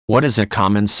What is a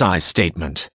common size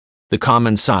statement? The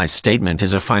common size statement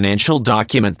is a financial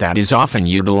document that is often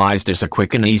utilized as a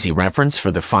quick and easy reference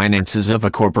for the finances of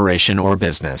a corporation or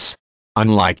business.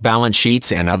 Unlike balance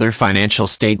sheets and other financial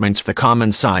statements, the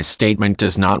common size statement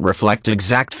does not reflect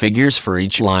exact figures for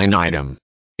each line item.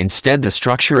 Instead, the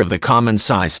structure of the common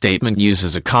size statement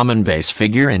uses a common base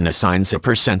figure and assigns a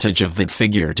percentage of that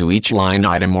figure to each line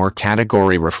item or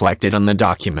category reflected on the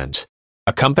document.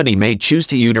 A company may choose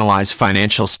to utilize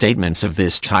financial statements of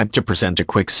this type to present a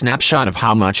quick snapshot of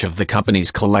how much of the company's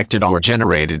collected or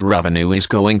generated revenue is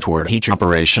going toward each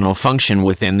operational function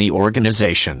within the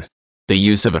organization. The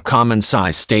use of a common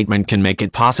size statement can make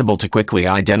it possible to quickly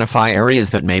identify areas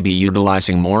that may be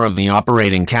utilizing more of the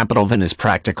operating capital than is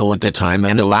practical at the time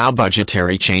and allow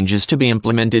budgetary changes to be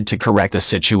implemented to correct the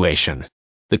situation.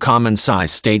 The common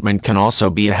size statement can also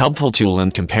be a helpful tool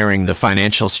in comparing the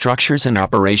financial structures and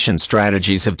operation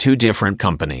strategies of two different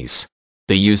companies.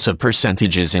 The use of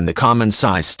percentages in the common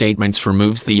size statements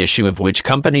removes the issue of which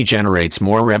company generates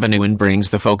more revenue and brings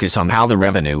the focus on how the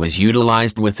revenue is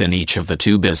utilized within each of the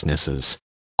two businesses.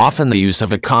 Often the use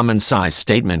of a common size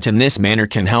statement in this manner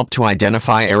can help to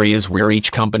identify areas where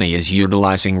each company is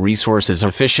utilizing resources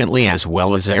efficiently as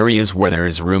well as areas where there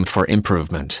is room for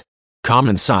improvement.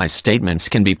 Common size statements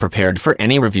can be prepared for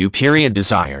any review period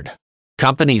desired.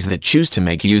 Companies that choose to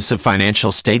make use of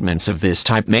financial statements of this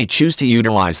type may choose to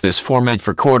utilize this format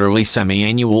for quarterly,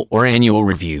 semi-annual, or annual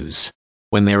reviews.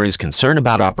 When there is concern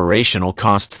about operational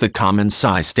costs, the common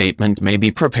size statement may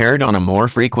be prepared on a more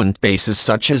frequent basis,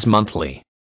 such as monthly.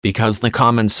 Because the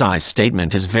common size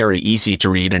statement is very easy to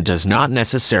read and does not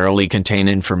necessarily contain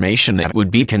information that would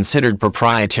be considered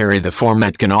proprietary, the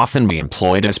format can often be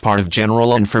employed as part of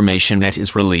general information that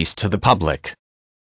is released to the public.